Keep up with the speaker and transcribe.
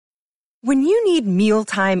When you need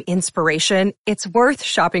mealtime inspiration, it's worth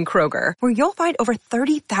shopping Kroger, where you'll find over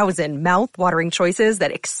 30,000 mouth-watering choices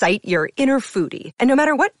that excite your inner foodie. And no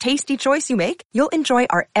matter what tasty choice you make, you'll enjoy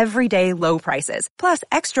our everyday low prices, plus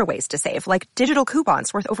extra ways to save, like digital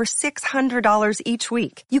coupons worth over $600 each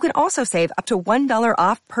week. You can also save up to $1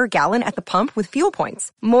 off per gallon at the pump with fuel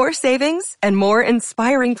points. More savings and more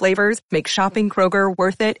inspiring flavors make shopping Kroger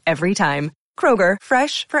worth it every time. Kroger,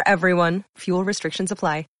 fresh for everyone. Fuel restrictions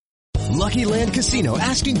apply. Lucky Land Casino,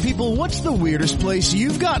 asking people, what's the weirdest place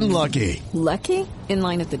you've gotten lucky? Lucky? In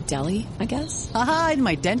line at the deli, I guess? Aha, in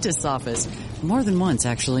my dentist's office. More than once,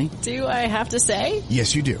 actually. Do I have to say?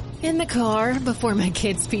 Yes, you do. In the car before my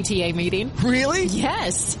kids' PTA meeting. Really?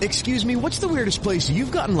 Yes. Excuse me, what's the weirdest place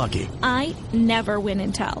you've gotten lucky? I never win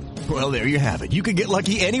and tell. Well, there you have it. You can get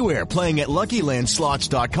lucky anywhere, playing at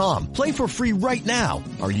LuckyLandSlots.com. Play for free right now.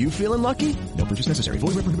 Are you feeling lucky? No purchase necessary.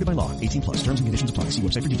 Void where prohibited by law. 18 plus. Terms and conditions apply. See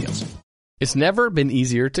website for details. It's never been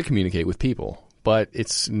easier to communicate with people, but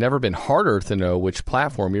it's never been harder to know which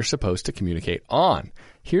platform you're supposed to communicate on.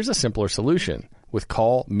 Here's a simpler solution. With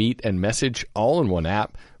call, meet, and message all in one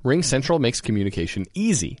app, RingCentral makes communication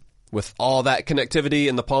easy. With all that connectivity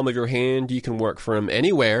in the palm of your hand, you can work from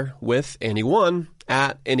anywhere, with anyone,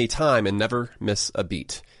 at any time, and never miss a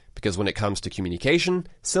beat. Because when it comes to communication,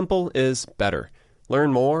 simple is better.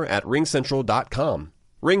 Learn more at ringcentral.com.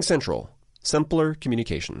 RingCentral. Simpler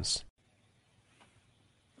communications.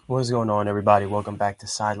 What is going on, everybody? Welcome back to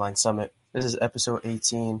Sideline Summit. This is episode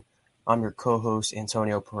 18. I'm your co-host,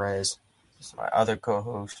 Antonio Perez. This is my other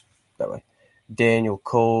co-host, Daniel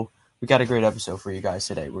Cole. We got a great episode for you guys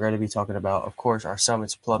today. We're going to be talking about, of course, our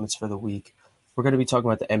summits, plummets for the week. We're going to be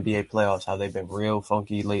talking about the NBA playoffs, how they've been real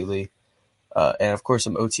funky lately. And, of course,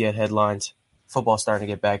 some OTA headlines. Football starting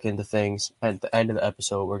to get back into things. At the end of the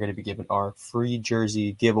episode, we're going to be giving our free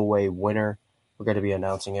jersey giveaway winner. We're going to be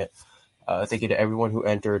announcing it. Thank you to everyone who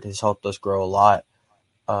entered. Has helped us grow a lot.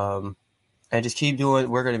 And just keep doing.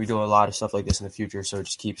 We're going to be doing a lot of stuff like this in the future. So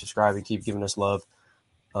just keep subscribing, keep giving us love,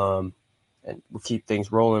 and we'll keep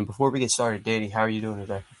things rolling. Before we get started, Danny, how are you doing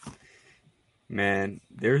today? Man,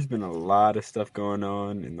 there's been a lot of stuff going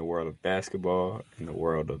on in the world of basketball, in the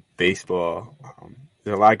world of baseball.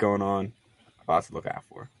 There's a lot going on, a lot to look out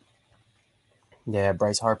for. Yeah,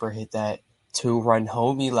 Bryce Harper hit that 2-run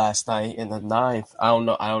homie last night in the ninth. I don't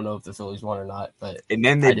know if the Phillies won or not, but and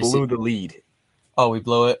then they blew the lead. Oh, we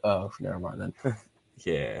blew it. Oh, never mind then.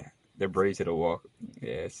 Yeah, their Braves hit a walk.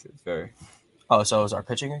 Yeah, it's very. Oh, so is our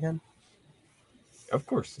pitching again? Of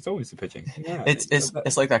course, it's always the pitching. Yeah,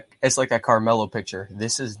 it's like that. It's like that Carmelo picture.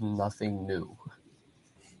 This is nothing new.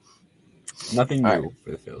 Nothing new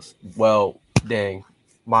for the Phillies. Well, dang,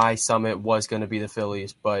 my summit was going to be the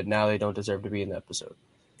Phillies, but now they don't deserve to be in the episode.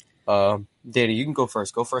 Danny, you can go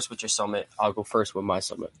first. Go first with your summit. I'll go first with my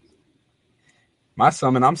summit. My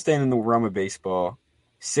summit, I'm staying in the realm of baseball.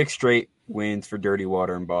 6 straight wins for Dirty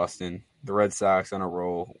Water in Boston. The Red Sox on a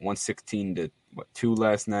roll. 116-2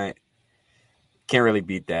 last night. Can't really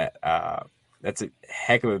beat that. That's a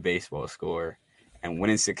heck of a baseball score. And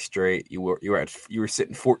winning 6 straight, you were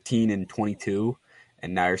sitting 14-22,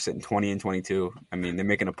 and now you're sitting 20-22. I mean, they're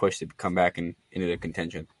making a push to come back into the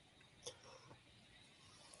contention.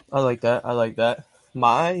 I like that.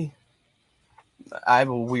 I have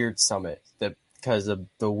a weird summit because of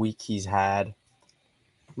the week he's had.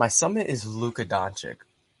 My summit is Luka Doncic.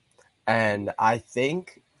 And I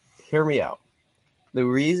think, hear me out, the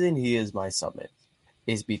reason he is my summit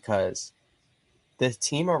is because the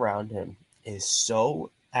team around him is so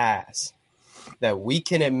ass that we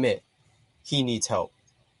can admit he needs help.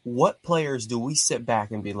 What players do we sit back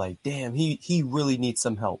and be like, damn, he really needs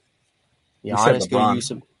some help? Giannis could use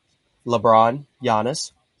some. LeBron,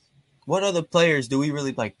 Giannis. What other players do we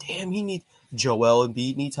really like? Damn, he needs. Joel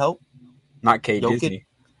Embiid needs help. Not KD.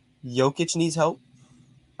 Jokic needs help.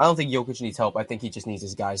 I don't think Jokic needs help. I think he just needs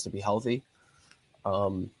his guys to be healthy.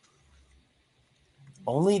 Only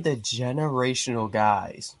the generational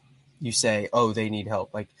guys, you say, oh, they need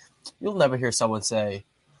help. Like, you'll never hear someone say,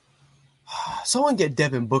 someone get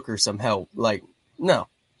Devin Booker some help. Like, no,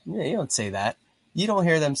 you don't say that. You don't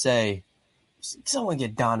hear them say, someone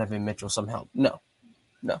get Donovan Mitchell some help. No.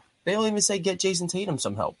 They don't even say get Jason Tatum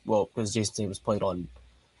some help. Well, because Jason Tatum's played on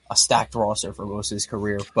a stacked roster for most of his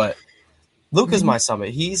career. But Luka's my summit.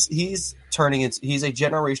 He's turning it. He's a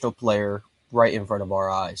generational player right in front of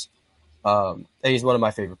our eyes. And he's one of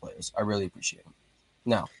my favorite players. I really appreciate him.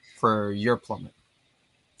 Now, for your plummet.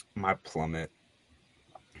 My plummet.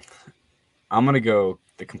 I'm going to go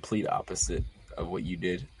the complete opposite of what you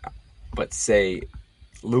did. But say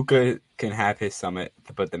Luka can have his summit,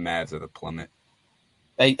 but the Mavs are the plummet.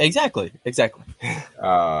 Exactly.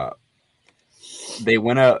 they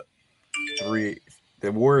went up 3.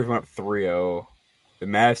 The Warriors went up 3-0. The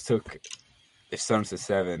Mavs took the Suns to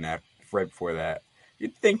 7 right before that.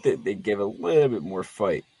 You'd think that they'd give a little bit more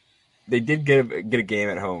fight. They did get a game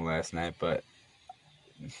at home last night, but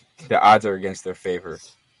the odds are against their favor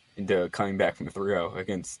into coming back from 3-0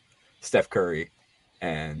 against Steph Curry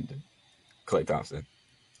and Klay Thompson.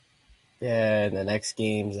 Yeah, and the next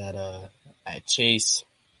game's at Chase.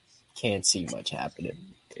 Can't see much happening.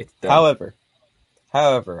 It's done.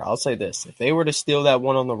 However, I'll say this: if they were to steal that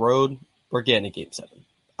one on the road, we're getting a Game 7.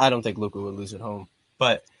 I don't think Luka would lose at home,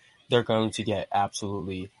 but they're going to get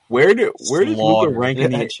absolutely. Where does Luka rank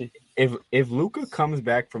in the? If Luka comes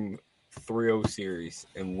back from 3-0 series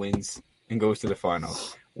and wins and goes to the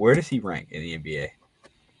finals, where does he rank in the NBA?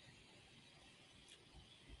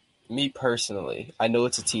 Me personally, I know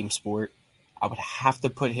it's a team sport. I would have to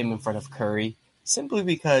put him in front of Curry simply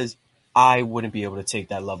because I wouldn't be able to take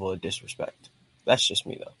that level of disrespect. That's just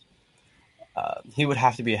me, though. He would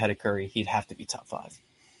have to be ahead of Curry. He'd have to be top 5.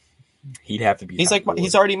 He'd have to be.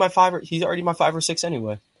 He's already my 5. He's already my 5 or 6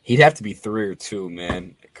 anyway. He'd have to be 3 or 2,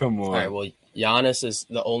 man. Come on. All right. Well, Giannis is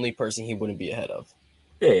the only person he wouldn't be ahead of.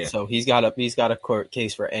 Yeah. So he's got a court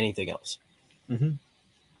case for anything else. Mm-hmm.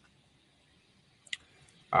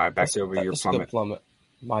 All right, back over your plummet.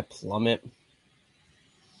 My plummet.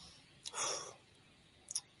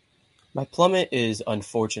 My plummet is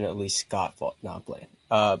unfortunately Scott fault. Not playing.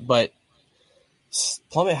 But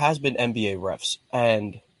plummet has been NBA refs,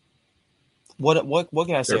 and what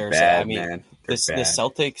can I say? They're bad, I mean, man. the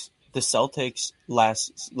Celtics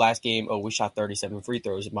last game. Oh, we shot 37 free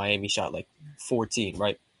throws. Miami shot like 14.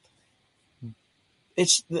 Right?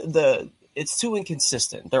 It's it's too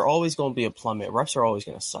inconsistent. They're always going to be a plummet. Refs are always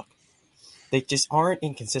going to suck. They just aren't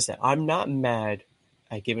inconsistent. I'm not mad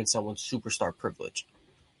at giving someone superstar privilege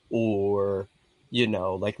or,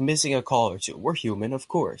 like missing a call or two. We're human, of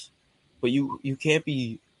course. But you can't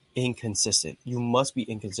be inconsistent. You must be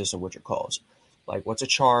inconsistent with your calls. Like, what's a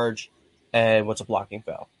charge and what's a blocking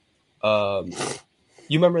foul?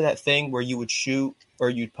 You remember that thing where you would shoot or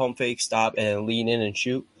you'd pump fake, stop, and lean in and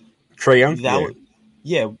shoot? Trae Young?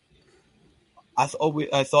 Yeah. I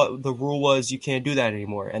thought the rule was you can't do that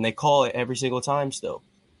anymore, and they call it every single time still.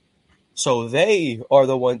 So they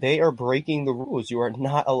are breaking the rules. You are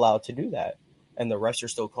not allowed to do that, and the refs are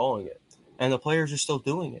still calling it, and the players are still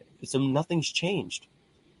doing it. So nothing's changed.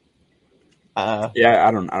 Yeah,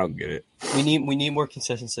 I don't get it. We need more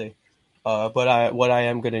consistency. But what I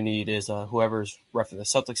am gonna need is whoever's reffing the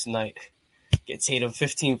Celtics tonight gets Tatum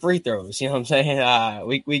 15 free throws. You know what I'm saying?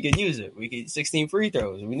 We could use it. We get 16 free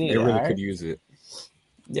throws. We need They it. really could use it.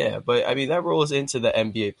 Yeah, but I mean that rolls into the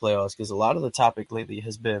NBA playoffs because a lot of the topic lately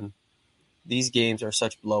has been these games are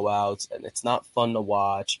such blowouts and it's not fun to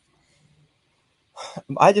watch.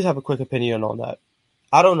 I just have a quick opinion on that.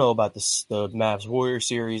 I don't know about the Mavs Warriors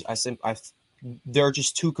series. They're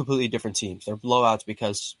just two completely different teams. They're blowouts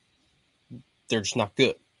because they're just not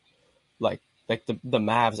good. Like the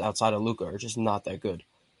Mavs outside of Luka are just not that good.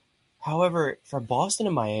 However, for Boston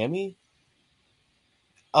and Miami,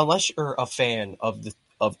 unless you're a fan of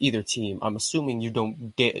either team, I'm assuming you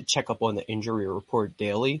don't check up on the injury report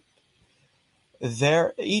daily.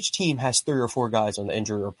 Each team has 3 or 4 guys on the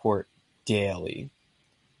injury report daily.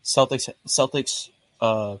 Celtics,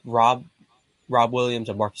 Rob Williams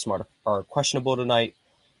and Marcus Smart are questionable tonight.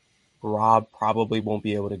 Rob probably won't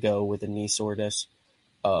be able to go with the knee soreness.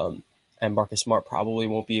 And Marcus Smart probably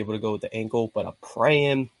won't be able to go with the ankle, but I'm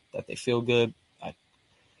praying that they feel good.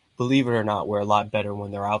 Believe it or not, we're a lot better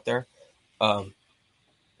when they're out there. And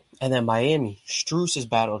then Miami, Strus is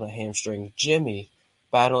battling a hamstring. Jimmy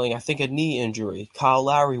battling, I think, a knee injury. Kyle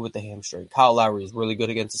Lowry with the hamstring. Kyle Lowry is really good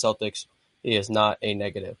against the Celtics. He is not a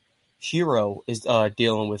negative. Hero is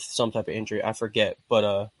dealing with some type of injury. I forget,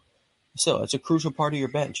 but still, it's a crucial part of your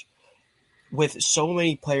bench. With so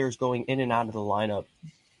many players going in and out of the lineup,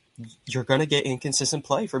 you're going to get inconsistent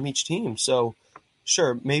play from each team. So,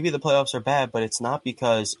 sure, maybe the playoffs are bad, but it's not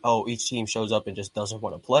because, each team shows up and just doesn't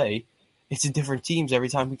want to play. It's different teams every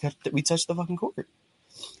time we touch the fucking court.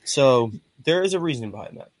 So, there is a reason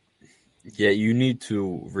behind that. Yeah, you need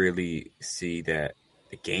to really see that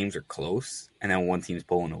the games are close and then one team's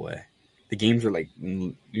pulling away. The games are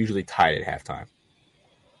usually tied at halftime.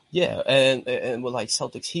 Yeah, and with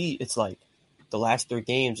Celtics Heat, it's the last 3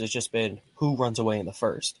 games has just been who runs away in the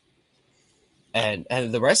first. And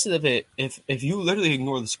the rest of it, if you literally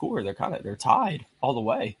ignore the score, they're tied all the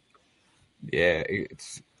way. Yeah,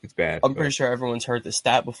 it's bad. I'm pretty sure everyone's heard this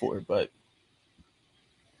stat before, but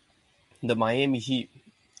the Miami Heat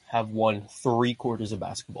have won 3 quarters of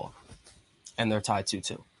basketball, and they're tied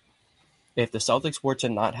 2-2. If the Celtics were to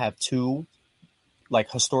not have 2 like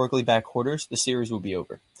historically bad quarters, the series will be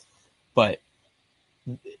over. But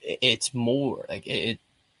it's more like you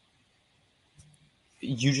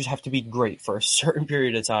just have to be great for a certain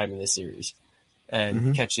period of time in this series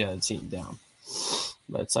and catch the other team down.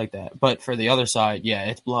 But it's like that. But for the other side, yeah,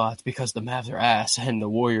 it's blowout because the Mavs are ass and the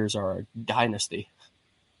Warriors are a dynasty.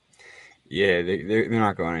 Yeah, they're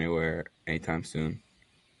not going anywhere anytime soon.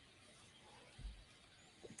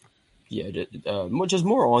 Yeah, just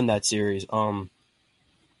more on that series.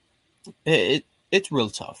 It's real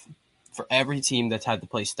tough for every team that's had to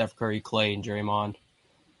play Steph Curry, Clay, and Draymond.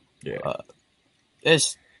 Yeah,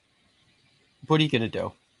 what are you gonna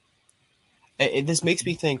do? This makes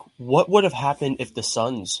me think: what would have happened if the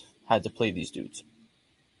Suns had to play these dudes?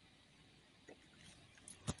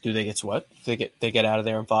 Do they get swept? They get out of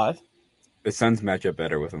there in 5? the Suns match up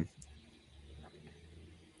better with them.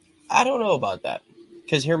 I don't know about that.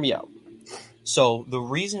 Because hear me out. So the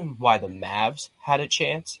reason why the Mavs had a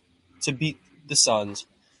chance to beat the Suns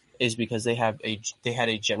is because they had a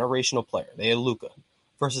generational player. They had Luka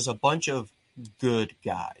versus a bunch of good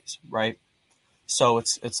guys, right? So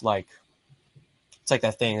it's like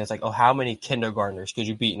that thing. It's like, oh, how many kindergartners could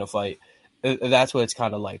you beat in a fight? That's what it's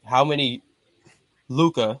kind of like. How many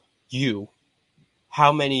Luka,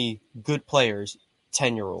 how many good players,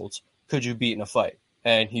 10-year-olds, could you beat in a fight?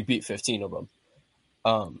 And he beat 15 of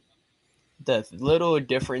them. The little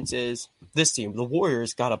difference is this team, the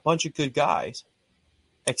Warriors, got a bunch of good guys,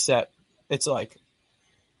 except it's like,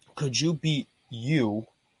 could you beat you?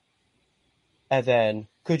 And then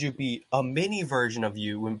could you beat a mini version of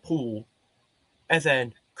you in Poole? And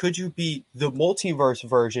then could you beat the multiverse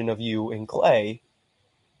version of you in Clay?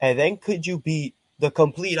 And then could you beat the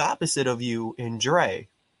complete opposite of you in Dre?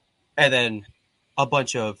 And then a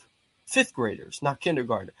bunch of 5th graders, not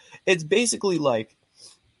kindergarten. It's basically like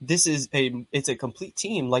it's a complete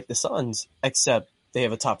team like the Suns, except they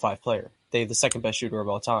have a top 5 player. They have the second best shooter of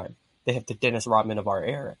all time. They have the Dennis Rodman of our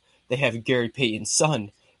era. They have Gary Payton's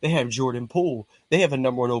son. They have Jordan Poole. They have a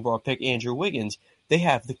number 1 overall pick, Andrew Wiggins. They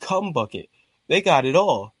have the cum bucket. They got it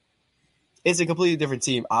all. It's a completely different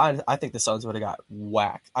team. I think the Suns would have got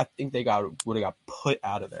whacked. I think they would have got put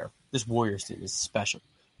out of there. This Warriors team is special.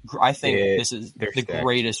 I think this is the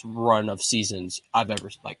greatest run of seasons I've ever.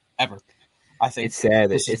 I think it's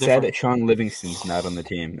sad that Sean Livingston's not on the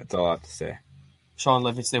team. That's all I have to say. Sean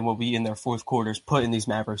Livingston will be in their fourth quarters putting these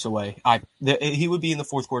Mavericks away. He would be in the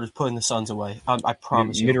fourth quarters putting the Suns away. I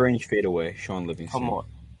promise you. Mid-range fadeaway, Sean Livingston.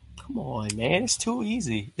 Come on, man. It's too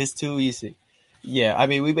easy. Yeah, I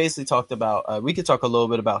mean, we basically talked about. We could talk a little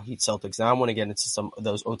bit about Heat Celtics. Now I want to get into some of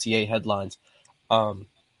those OTA headlines.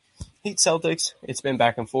 Heat Celtics. It's been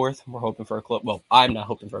back and forth. We're hoping for a close. Well, I'm not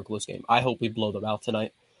hoping for a close game. I hope we blow them out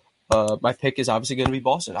tonight. My pick is obviously going to be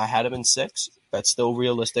Boston. I had them in 6. That's still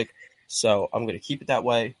realistic. So I'm going to keep it that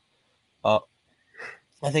way. I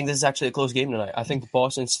think this is actually a close game tonight. I think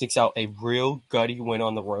Boston sticks out a real gutty win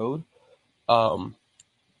on the road. And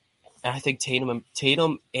I think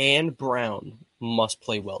Tatum and Brown must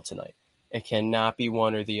play well tonight. It cannot be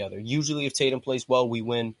one or the other. Usually if Tatum plays well, we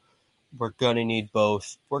win. We're going to need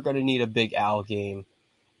both. We're going to need a big Al game.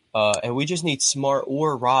 And we just need Smart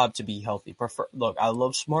or Rob to be healthy. Look, I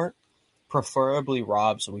love Smart. Preferably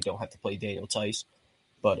Rob so we don't have to play Daniel Tice.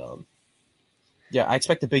 But, yeah, I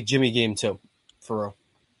expect a big Jimmy game too, for real.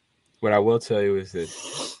 What I will tell you is that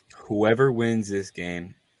whoever wins this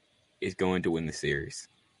game is going to win the series.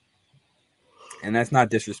 And that's not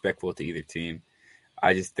disrespectful to either team.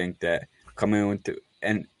 I just think that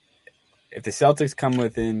and if the Celtics come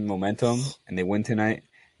within momentum and they win tonight,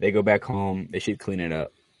 they go back home, they should clean it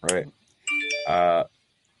up, right?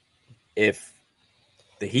 If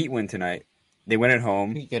the Heat win tonight, they win at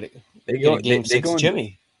home. They get a game 6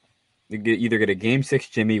 Jimmy. They either get a game 6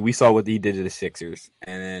 Jimmy. We saw what he did to the Sixers,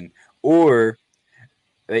 or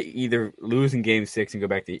they either lose in game 6 and go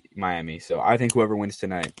back to Miami. So I think whoever wins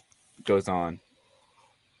tonight goes on.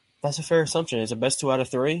 That's a fair assumption. It's a best 2 out of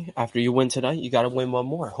 3. After you win tonight, you got to win one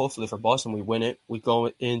more. Hopefully for Boston, we win it. We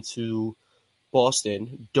go into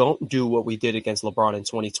Boston. Don't do what we did against LeBron in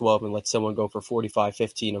 2012 and let someone go for 45,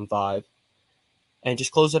 15, and 5. And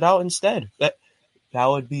just close it out instead. That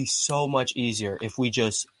would be so much easier if we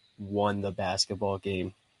just won the basketball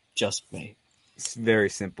game. Just me. It's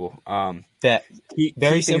very simple.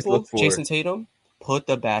 Very simple. Jason Tatum, put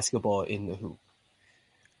the basketball in the hoop.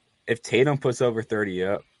 If Tatum puts over 30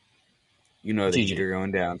 up, you know the Heat are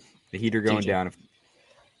going down. The Heat are going down.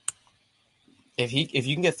 If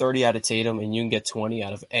you can get 30 out of Tatum and you can get 20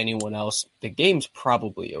 out of anyone else, the game's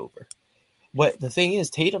probably over. But the thing is,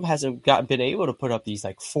 Tatum hasn't been able to put up these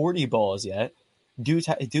 40 balls yet. Dude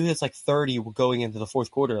has 30 going into the fourth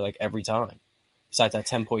quarter every time. besides that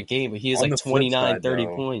 10-point game, but he has On like the flip 29, side, 30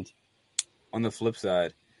 though, points. on the flip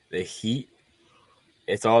side, the Heat,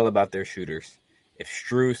 it's all about their shooters. If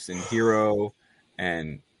Strus and Hero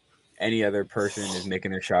and any other person is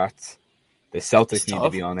making their shots, the Celtics need to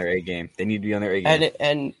be on their A game. They need to be on their A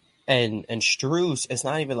game. And Strus, it's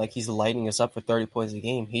not even like he's lighting us up for 30 points a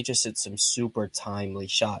game. He just hits some super timely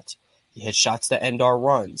shots. He hits shots to end our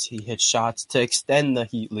runs. He hits shots to extend the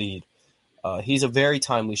Heat lead. He's a very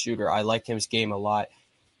timely shooter. I like his game a lot.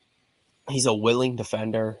 He's a willing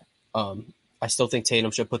defender. I still think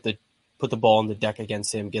Tatum should put the ball on the deck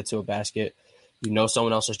against him, get to a basket. You know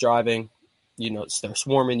someone else is driving. You know they're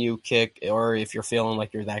swarming you, kick, or if you're feeling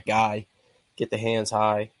like you're that guy, get the hands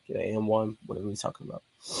high, get an M1, whatever we're talking about.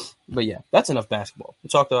 But yeah, that's enough basketball. We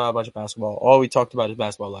talked about a bunch of basketball. All we talked about is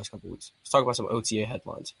basketball the last couple of weeks. Let's talk about some OTA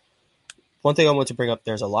headlines. One thing I want to bring up,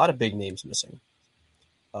 there's a lot of big names missing.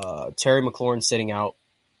 Terry McLaurin sitting out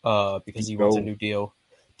because he wants a new deal.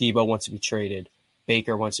 Debo wants to be traded.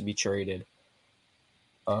 Baker wants to be traded.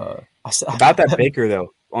 About that Baker,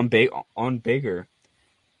 though, on Baker,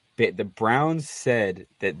 the Browns said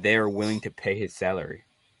that they are willing to pay his salary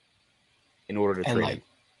in order to trade him.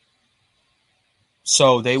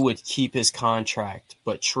 So they would keep his contract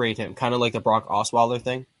but trade him, kind of like the Brock Osweiler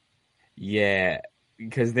thing? Yeah,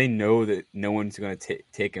 because they know that no one's going to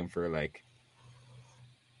take him for, like,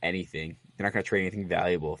 anything. They're not going to trade anything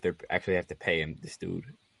valuable if they actually have to pay him, this dude.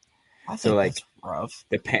 I think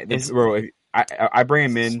that's rough. I bring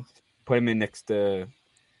him in, put him in next to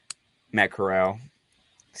Matt Corral,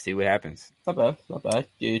 see what happens. Not bad.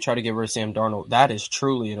 You try to get rid of Sam Darnold. That is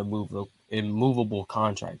truly an immovable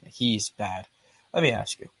contract. He's bad. Let me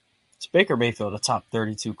ask you, is Baker Mayfield a top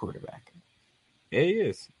 32 quarterback? Yeah, he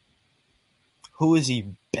is. Who is he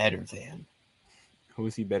better than? Who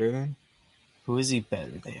is he better than? Who is he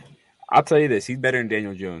better than? I'll tell you this. He's better than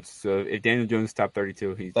Daniel Jones. So if Daniel Jones is top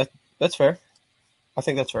 32, that's fair. I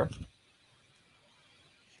think that's fair.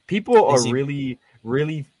 People are really,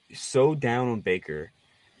 really so down on Baker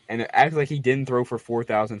and act like he didn't throw for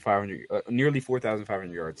 4,500, nearly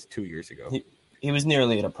 4,500 yards 2 years ago. He was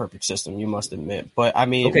nearly in a perfect system, you must admit. But I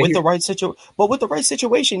mean, with the right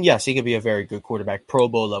situation, yes, he could be a very good quarterback, Pro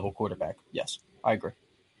Bowl level quarterback. Yes, I agree.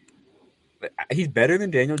 He's better than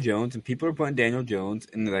Daniel Jones, and people are putting Daniel Jones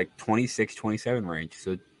in the 26, 27 range.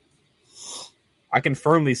 So I can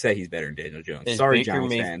firmly say he's better than Daniel Jones. Sorry,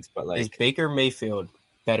 Giants fans, but is Baker Mayfield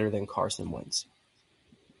better than Carson Wentz?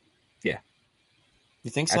 Yeah. You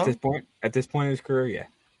think so? At this point in his career, yeah.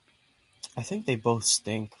 I think they both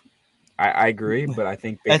stink. I agree, but I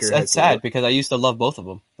think Baker that's sad because I used to love both of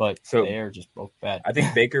them, but they're just both bad. I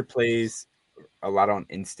think Baker plays a lot on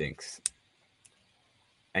instincts,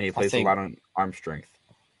 and he plays a lot on arm strength.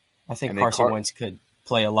 I think Carson Wentz could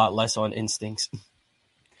play a lot less on instincts.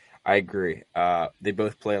 I agree. They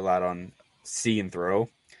both play a lot on see and throw,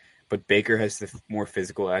 but Baker has the more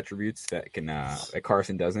physical attributes that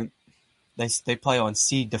Carson doesn't. They play on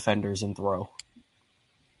see defenders and throw.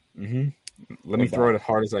 Mm-hmm. Let me throw it as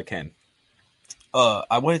hard as I can.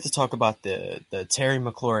 I wanted to talk about the Terry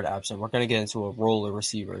McLaurin absence. We're going to get into a role of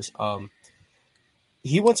receivers.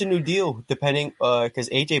 He wants a new deal, depending because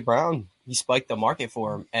A.J. Brown, he spiked the market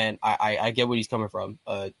for him, and I get where he's coming from.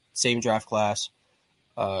 Same draft class.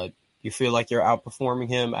 You feel like you're outperforming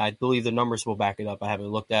him. I believe the numbers will back it up. I haven't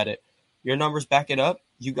looked at it. Your numbers back it up.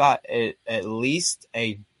 You got at least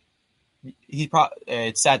a.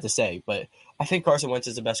 It's sad to say, but I think Carson Wentz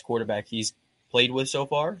is the best quarterback he's played with so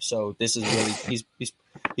far. So this is really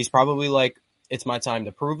he's probably like, it's my time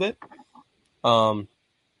to prove it. I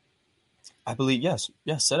believe yes,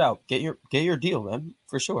 sit out, get your deal, man,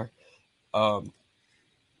 for sure. That's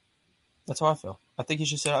how I feel. I think you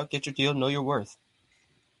should sit out, get your deal, know your worth.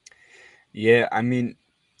 Yeah, I mean,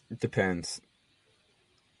 it depends.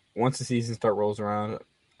 Once the season rolls around,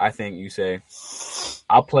 I think you say,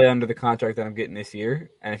 I'll play under the contract that I'm getting this year,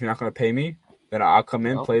 and if you're not going to pay me, then I'll come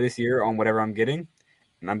in, play this year on whatever I'm getting,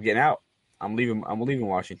 and I'm getting out. I'm leaving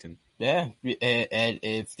Washington. Yeah, and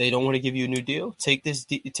if they don't want to give you a new deal, take this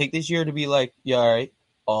year to be like, yeah,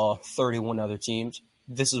 all right, 31 other teams,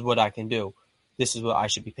 this is what I can do. This is what I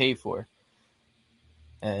should be paid for.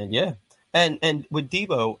 And yeah. And with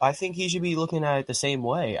Debo, I think he should be looking at it the same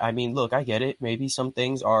way. I mean, look, I get it. Maybe some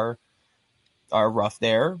things are rough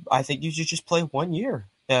there. I think you should just play 1 year.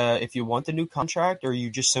 If you want the new contract or you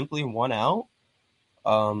just simply want out,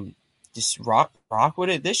 just rock with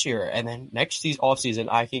it this year. And then next offseason,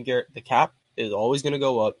 I can get the cap is always going to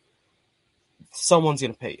go up. Someone's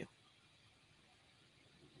going to pay you.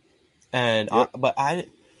 And yep.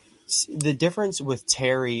 The difference with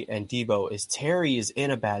Terry and Debo is Terry is in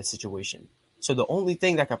a bad situation. So the only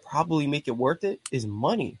thing that could probably make it worth it is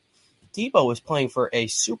money. Debo is playing for a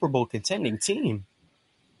Super Bowl contending team.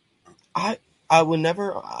 I would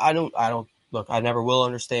never. I don't. Look. I never will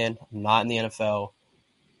understand. I'm not in the NFL.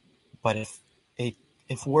 But if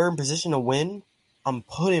we're in position to win, I'm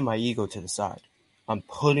putting my ego to the side. I'm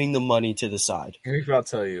putting the money to the side. Here's what I'll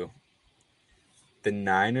tell you. The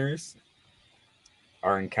Niners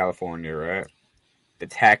are in California, right? The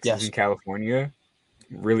taxes in California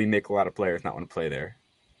really make a lot of players not want to play there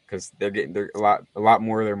because they're a lot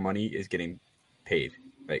more of their money is getting paid.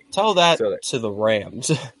 Like tell that to the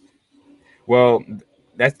Rams. Well,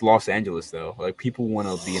 that's Los Angeles though. Like people want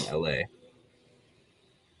to be in LA.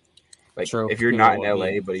 Like True. if you're not in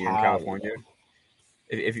LA but you're in California,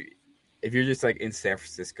 if you're just like in San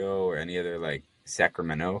Francisco or any other like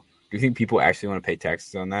Sacramento, do you think people actually want to pay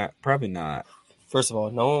taxes on that? Probably not. First of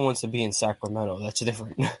all, no one wants to be in Sacramento. That's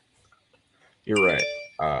different. You're right.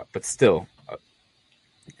 But still. So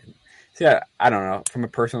yeah, I don't know. From a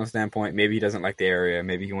personal standpoint, maybe he doesn't like the area.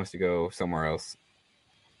 Maybe he wants to go somewhere else.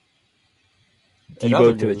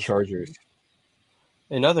 Debo to the Chargers.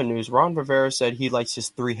 In other news, Ron Rivera said he likes his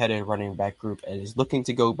three-headed running back group and is looking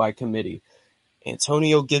to go by committee.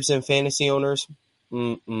 Antonio Gibson fantasy owners?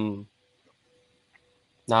 Not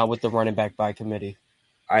with the running back by committee.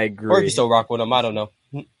 I agree. Or if you still rock with him, I don't know.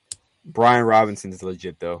 Brian Robinson's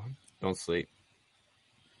legit, though. Don't sleep.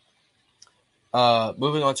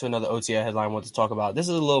 Moving on to another OTA headline I want to talk about. This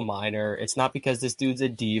is a little minor. It's not because this dude's a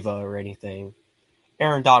diva or anything.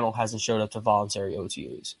 Aaron Donald hasn't showed up to voluntary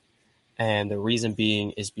OTAs. And the reason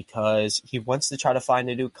being is because he wants to try to find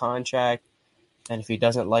a new contract. And if he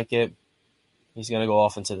doesn't like it, he's going to go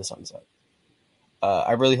off into the sunset.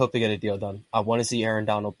 I really hope they get a deal done. I want to see Aaron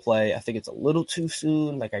Donald play. I think it's a little too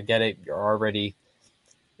soon. Like, I get it. You're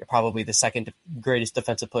probably the second greatest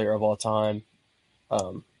defensive player of all time.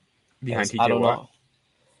 Behind TJ Watt?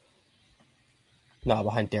 No,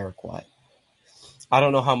 behind Derek Watt. I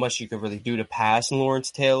don't know how much you could really do to pass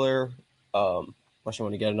Lawrence Taylor. Unless you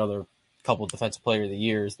want to get another couple defensive player of the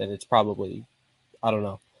years, then it's probably, I don't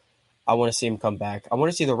know. I want to see him come back. I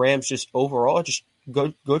want to see the Rams just overall just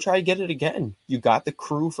go try to get it again. You got the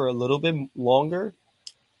crew for a little bit longer.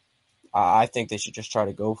 I think they should just try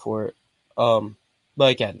to go for it. But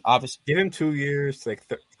again, obviously, give him 2 years, like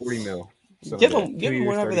 40 mil. Give him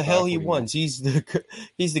whatever the hell he wants. He's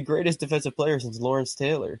the greatest defensive player since Lawrence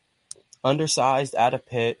Taylor. Undersized out of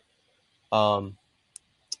Pitt.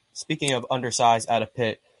 Speaking of undersized out of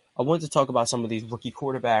Pitt, I wanted to talk about some of these rookie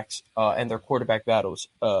quarterbacks and their quarterback battles.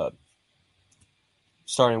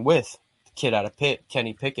 Starting with the kid out of Pitt,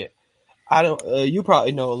 Kenny Pickett. You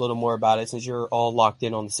probably know a little more about it since you're all locked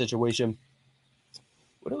in on the situation.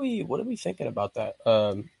 What are we thinking about that?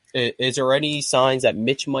 Is there any signs that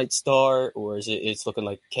Mitch might start, or it's looking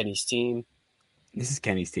like Kenny's team? This is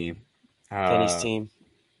Kenny's team. Kenny's team.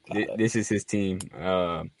 This is his team.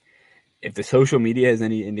 If the social media has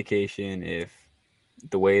any indication, if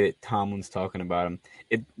the way that Tomlin's talking about him,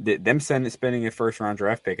 them spending a first round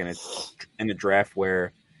draft pick and it's in a draft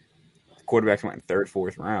where quarterbacks went in third,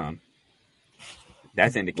 fourth round,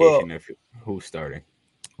 that's an indication of who's starting.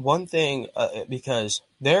 One thing, because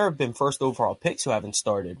there have been first overall picks who haven't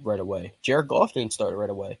started right away. Jared Goff didn't start right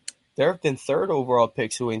away. There have been third overall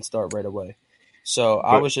picks who ain't start right away. So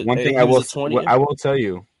I will tell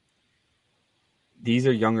you, these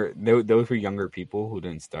are younger. Those were younger people who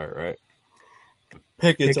didn't start, right?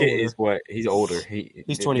 Pickett is what he's older.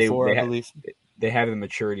 He's 24, I believe. They have the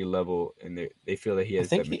maturity level, and they feel that he has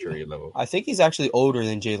that maturity level. I think he's actually older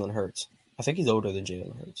than Jalen Hurts. I think he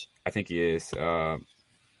is.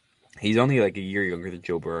 He's only like a year younger than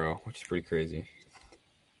Joe Burrow, which is pretty crazy.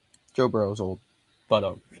 Joe Burrow's old, but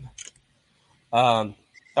all right.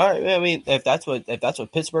 I mean, if that's what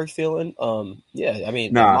Pittsburgh's feeling, yeah. I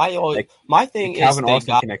mean, my thing is Calvin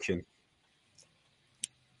Austin connection,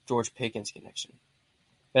 George Pickens connection.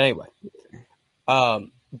 But anyway,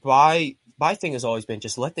 my thing has always been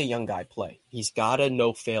just let the young guy play. He's got to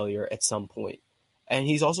know failure at some point. And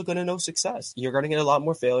he's also going to know success. You're going to get a lot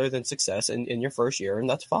more failure than success in your first year, and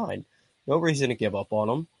that's fine. No reason to give up on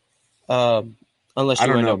him. Unless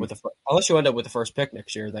you end up with the first pick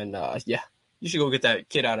next year, then yeah, you should go get that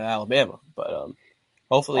kid out of Alabama. But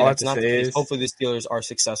hopefully that's not the case. Hopefully the Steelers are a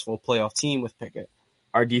successful playoff team with Pickett.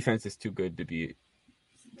 Our defense is too good to be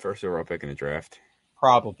first overall pick in the draft.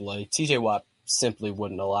 Probably. TJ Watt simply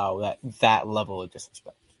wouldn't allow that level of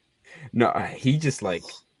disrespect. No, he just like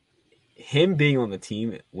him being on the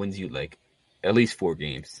team wins you like at least 4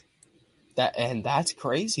 games. That's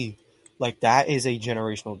crazy. Like, that is a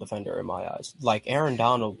generational defender in my eyes. Like, Aaron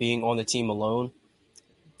Donald being on the team alone,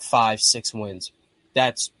 5-6 wins.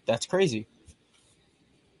 That's crazy.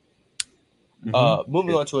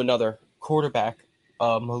 Moving on to another quarterback,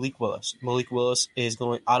 Malik Willis. Malik Willis is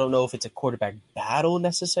going. I don't know if it's a quarterback battle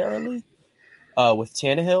necessarily with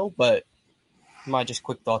Tannehill, but my just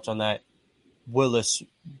quick thoughts on that. Willis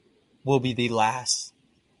will be the last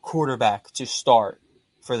quarterback to start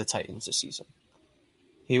for the Titans this season.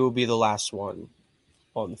 He will be the last one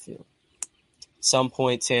on the field. Some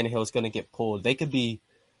point, Tannehill is going to get pulled. They could be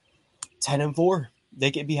 10-4. They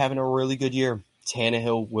could be having a really good year.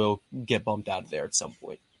 Tannehill will get bumped out of there at some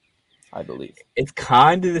point, I believe. It's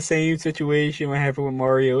kind of the same situation what happened with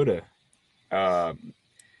Mariota. I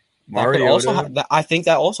think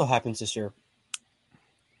that also happens this year.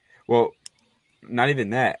 Well, not even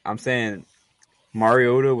that. I'm saying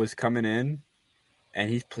Mariota was coming in, and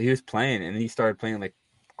he was playing, and he started playing like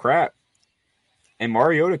crap. And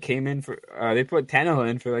Mariota came in for they put Tannehill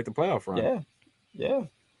in for like the playoff run. Yeah.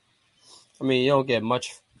 I mean, you don't get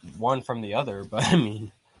much one from the other, but I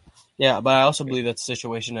mean, yeah. But I also believe that's the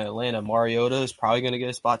situation in Atlanta. Mariota is probably going to get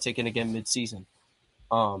a spot taken again mid-season.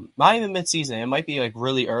 Not even mid-season. It might be like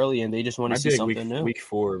really early, and they just want to see something new. Week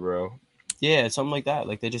 4, bro. Yeah, something like that.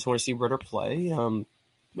 Like they just want to see Ritter play.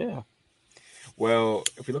 Yeah. Well,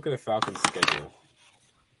 if we look at the Falcons' schedule,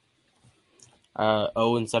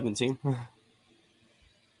 0-17.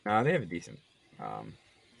 No, they have a decent.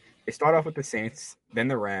 They start off with the Saints, then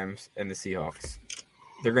the Rams, and the Seahawks.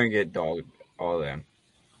 They're going to get dogged, all of them.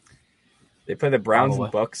 They play the Browns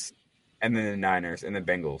and Bucks, and then the Niners and the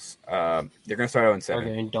Bengals. They're going to start 0-7. They're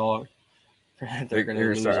getting dogged. They're going to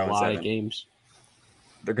lose a lot of games.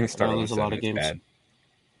 They're going to start lose a lot of games. Bad.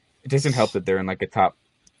 It doesn't help that they're in like a top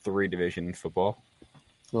 3 division in football.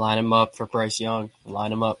 Line them up for Bryce Young.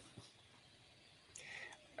 Line them up.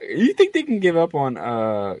 You think they can give up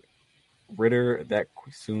on Ritter that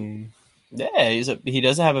soon? Yeah, he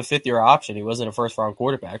doesn't have a 5th-year option. He wasn't a first-round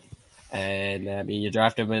quarterback. And, I mean, you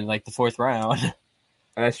draft him in, like, the 4th round.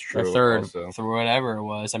 That's true. Or 3rd, or whatever it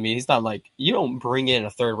was. I mean, he's not like – you don't bring in a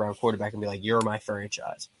 3rd-round quarterback and be like, you're my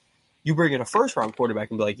franchise. You bring in a 1st-round quarterback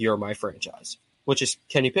and be like, you're my franchise, which is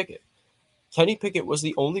Kenny Pickett. Kenny Pickett was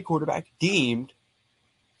the only quarterback deemed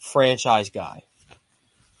franchise guy.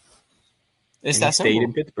 It's that simple. Stayed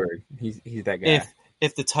in Pittsburgh. He's that guy.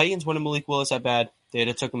 If the Titans wanted Malik Willis that bad, they'd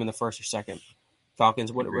have took him in the 1st or 2nd.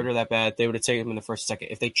 Falcons wanted Ritter that bad, they would have taken him in the 1st or 2nd.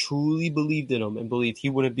 If they truly believed in him and believed he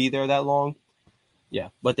wouldn't be there that long, yeah.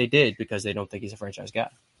 But they did because they don't think he's a franchise guy.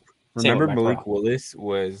 Remember Malik Willis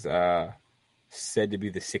was said to be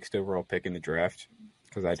the 6th overall pick in the draft?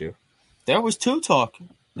 Because I do. There was top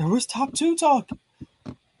 2 talk.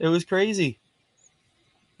 It was crazy.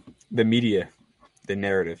 The media. The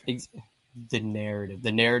narrative. The narrative.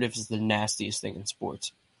 The narrative is the nastiest thing in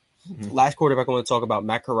sports. Mm-hmm. Last quarterback I want to talk about,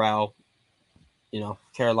 Matt Corral,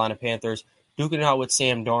 Carolina Panthers, duking it out with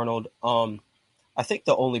Sam Darnold. I think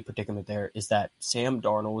the only predicament there is that Sam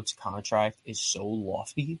Darnold's contract is so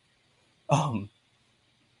lofty.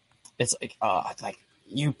 It's like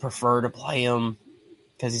you prefer to play him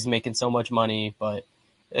because he's making so much money. But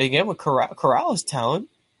again, with Corral has talent,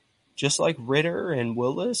 just like Ritter and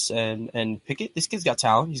Willis and Pickett. This kid's got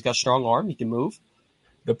talent. He's got a strong arm. He can move.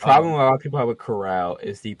 The problem a lot of people have with Corral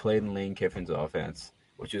is he played in Lane Kiffin's offense,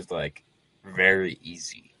 which is like very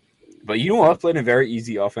easy. But you know what played in a very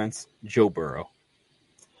easy offense? Joe Burrow.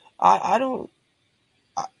 I don't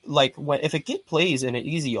like if a kid plays in an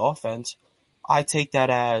easy offense, I take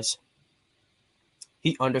that as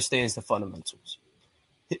he understands the fundamentals.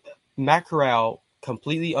 Matt Corral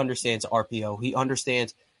completely understands RPO. He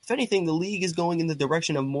understands, if anything, the league is going in the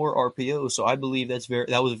direction of more RPO. So I believe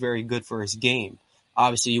that was very good for his game.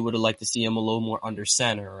 Obviously, you would have liked to see him a little more under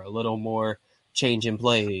center, a little more change in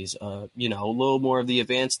plays, a little more of the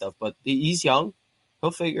advanced stuff. But he's young. He'll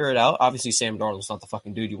figure it out. Obviously, Sam Darnold's not the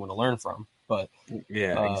fucking dude you want to learn from. But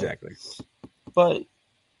yeah, exactly. But,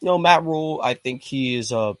 Matt Rule, I think he used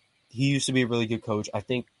to be a really good coach. I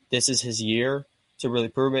think this is his year to really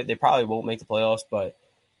prove it. They probably won't make the playoffs, but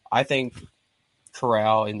I think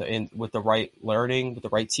Corral with the right learning, with the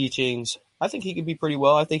right teachings, I think he could be pretty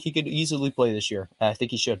well. I think he could easily play this year. I think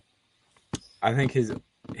he should. I think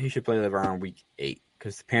he should play around week 8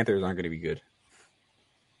 because the Panthers aren't going to be good.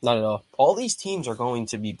 Not at all. All these teams are going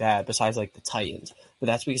to be bad besides like the Titans, but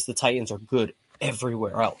that's because the Titans are good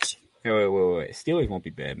everywhere else. Wait. Steelers won't be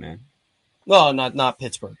bad, man. No, not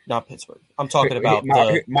Pittsburgh. Not Pittsburgh. I'm talking about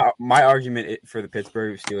my argument for the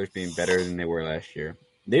Pittsburgh Steelers being better than they were last year.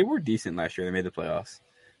 They were decent last year. They made the playoffs.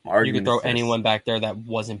 You could throw anyone back there that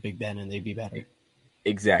wasn't Big Ben and they'd be better.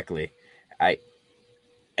 Exactly.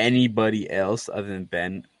 Anybody else other than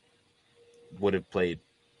Ben would have played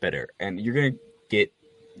better. And you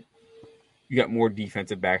got more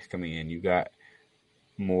defensive backs coming in. You got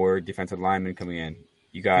more defensive linemen coming in.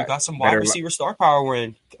 You You got some wide receiver star power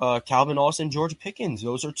in Calvin Austin, George Pickens.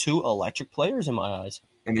 Those are two electric players in my eyes.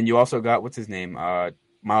 And then you also got, what's his name?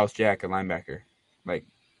 Miles Jack, a linebacker. Like,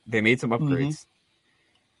 they made some upgrades.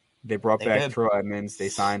 They brought back did. Troy Edmonds. They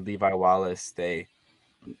signed Levi Wallace. They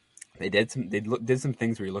did some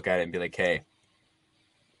things where you look at it and be like, hey,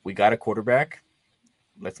 we got a quarterback.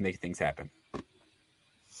 Let's make things happen.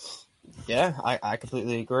 Yeah, I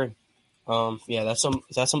completely agree. Yeah, that's some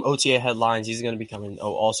OTA headlines. He's going to be coming.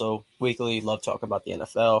 Oh, also weekly. Love talking about the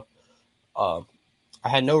NFL. I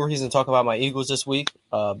had no reason to talk about my Eagles this week,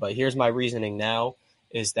 but here's my reasoning now: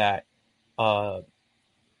 is that we're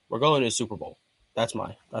going to the Super Bowl. That's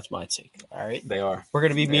my take. All right, They are. We're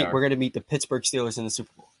gonna meet the Pittsburgh Steelers in the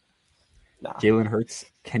Super Bowl. Nah. Jalen Hurts,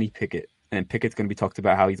 Kenny Pickett, and Pickett's going to be talked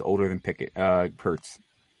about how he's older than Hurts.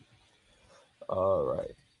 All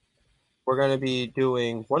right. We're going to be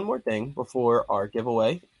doing one more thing before our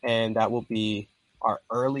giveaway, and that will be our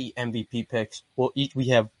early MVP picks.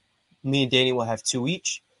 Me and Danny will have 2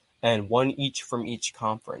 each, and 1 each from each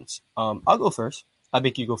conference. I'll go first. I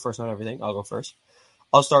make you go first on everything. I'll go first.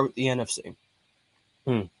 I'll start with the NFC.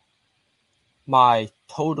 My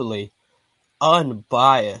totally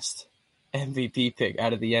unbiased MVP pick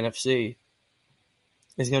out of the NFC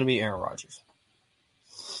is going to be Aaron Rodgers.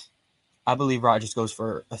 I believe Rodgers goes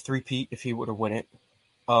for a 3-peat if he were to win it.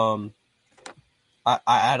 I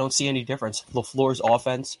don't see any difference. LaFleur's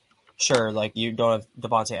offense, sure, like you don't have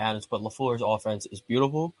Devontae Adams, but LaFleur's offense is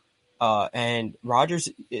beautiful. And Rodgers,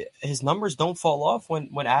 his numbers don't fall off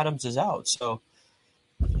when Adams is out. So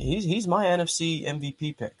he's my NFC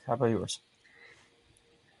MVP pick. How about yours?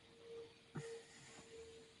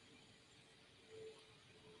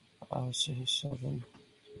 See, 7.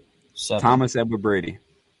 Thomas Edward Brady.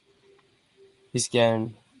 He's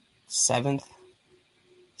getting 7th.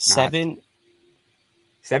 7.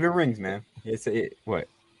 7 rings, man. What?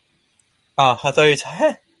 I thought you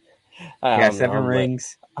were Yeah, 7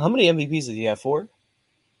 rings. How many MVPs did he have? 4?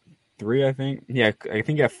 3, I think. Yeah, I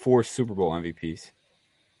think he had 4 Super Bowl MVPs.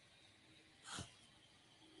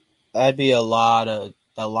 That'd be a lot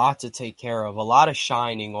to take care of. A lot of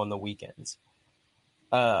shining on the weekends.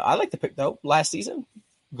 I like the pick though. Last season,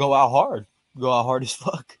 go out hard as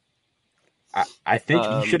fuck. I think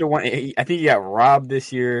he should have won. I think he got robbed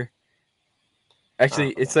this year.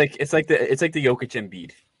 Actually, it's like the Jokic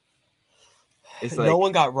Embiid. It's like, no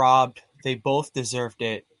one got robbed. They both deserved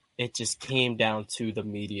it. It just came down to the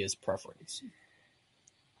media's preference.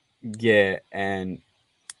 Yeah, and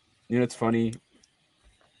you know it's funny.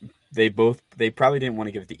 They probably didn't want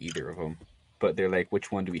to give it to either of them, but they're like,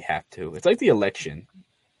 which one do we have to? It's like the election,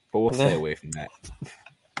 but we'll stay away from that.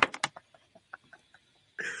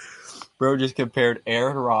 Bro just compared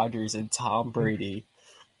Aaron Rodgers and Tom Brady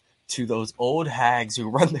to those old hags who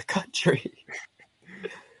run the country.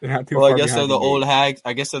 They're not too well, far I guess they're behind the old hags.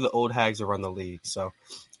 I guess they're the old hags who run the league. So,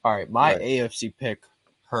 all right, my AFC pick,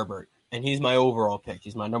 Herbert, and he's my overall pick.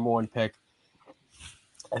 He's my number 1 pick.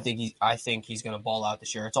 I think he's going to ball out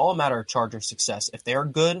this year. It's all a matter of Chargers' success. If they're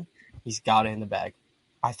good, he's got it in the bag.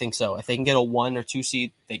 I think so. If they can get a 1 or 2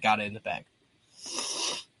 seed, they got it in the bag.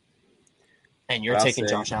 And you're taking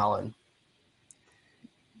Josh Allen.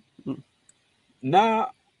 Nah.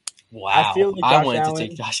 Wow. I wanted to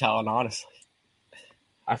take Josh Allen, honestly.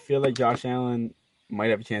 I feel like Josh Allen might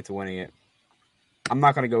have a chance of winning it. I'm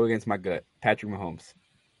not going to go against my gut. Patrick Mahomes.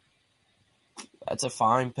 That's a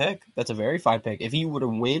fine pick. That's a very fine pick. If he were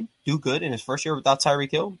to do good in his first year without Tyreek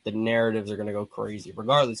Hill, the narratives are going to go crazy,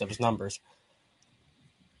 regardless of his numbers.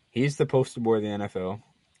 He's the poster boy of the NFL,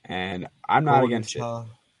 and I'm not against it.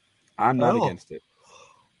 I'm not against it.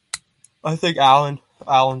 I think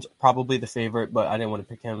Allen's probably the favorite, but I didn't want to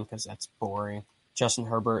pick him because that's boring. Justin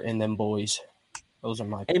Herbert and them boys. Those are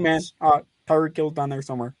my picks. Hey, man, Tyreek Hill's down there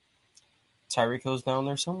somewhere. Tyreek Hill's down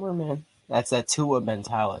there somewhere, man. That's that Tua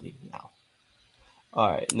mentality now. All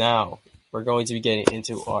right, now we're going to be getting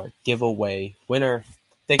into our giveaway winner.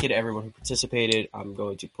 Thank you to everyone who participated. I'm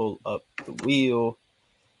going to pull up the wheel.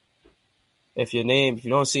 If you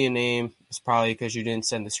don't see a name, it's probably because you didn't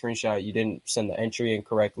send the screenshot. You didn't send the entry in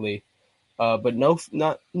correctly. But no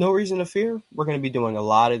reason to fear. We're going to be doing a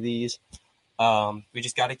lot of these. We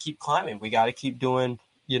just got to keep climbing. We got to keep doing,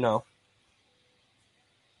 got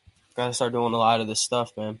to start doing a lot of this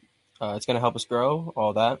stuff, man. It's going to help us grow,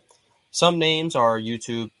 all that. Some names are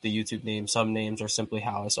the YouTube name. Some names are simply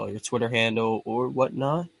how I saw your Twitter handle or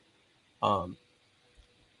whatnot.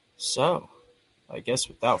 So, I guess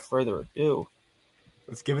without further ado,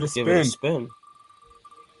 let's give it a spin.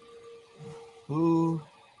 Who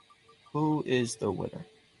is the winner?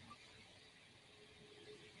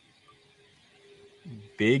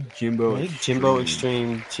 Big Jimbo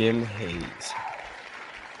Extreme Jim Hayes.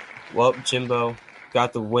 Well, Jimbo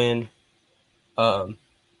got the win. We'll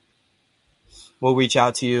reach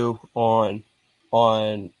out to you on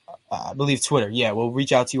I believe Twitter. Yeah, we'll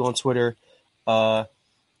reach out to you on Twitter. And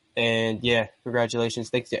yeah,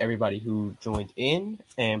 congratulations. Thanks to everybody who joined in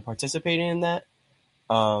and participated in that.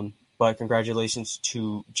 But congratulations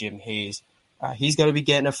to Jim Hayes. He's going to be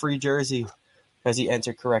getting a free jersey because he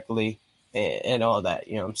entered correctly and all that.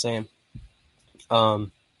 You know what I'm saying?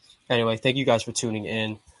 Anyway, thank you guys for tuning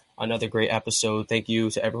in. Another great episode. Thank you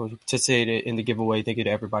to everyone who participated in the giveaway. Thank you to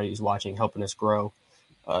everybody who's watching, helping us grow.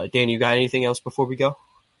 Dan, you got anything else before we go?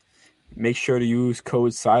 Make sure to use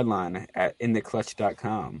code SIDELINE at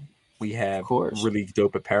intheclutch.com. We have really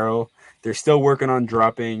dope apparel. They're still working on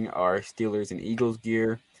dropping our Steelers and Eagles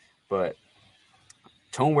gear, but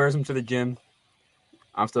Tone wears them to the gym.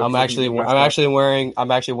 I'm actually wearing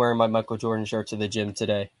my Michael Jordan shirt to the gym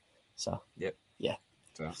today. So yep. Yeah.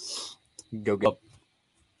 So go get.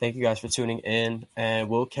 Thank you guys for tuning in, and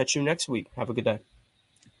we'll catch you next week. Have a good day.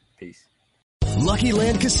 Peace. Lucky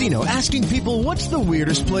Land Casino, asking people, what's the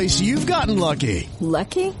weirdest place you've gotten lucky?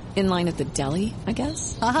 Lucky? In line at the deli, I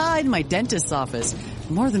guess? Aha, in my dentist's office.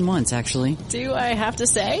 More than once, actually. Do I have to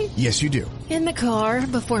say? Yes, you do. In the car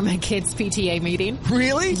before my kids' PTA meeting.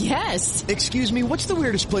 Really? Yes. Excuse me, what's the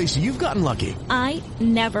weirdest place you've gotten lucky? I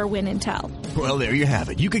never win and tell. Well, there you have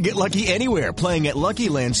it. You can get lucky anywhere, playing at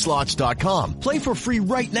LuckyLandSlots.com. Play for free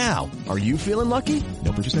right now. Are you feeling lucky?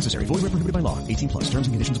 No purchase necessary. Void where prohibited by law. 18+. Terms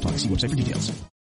and conditions apply. See website for details.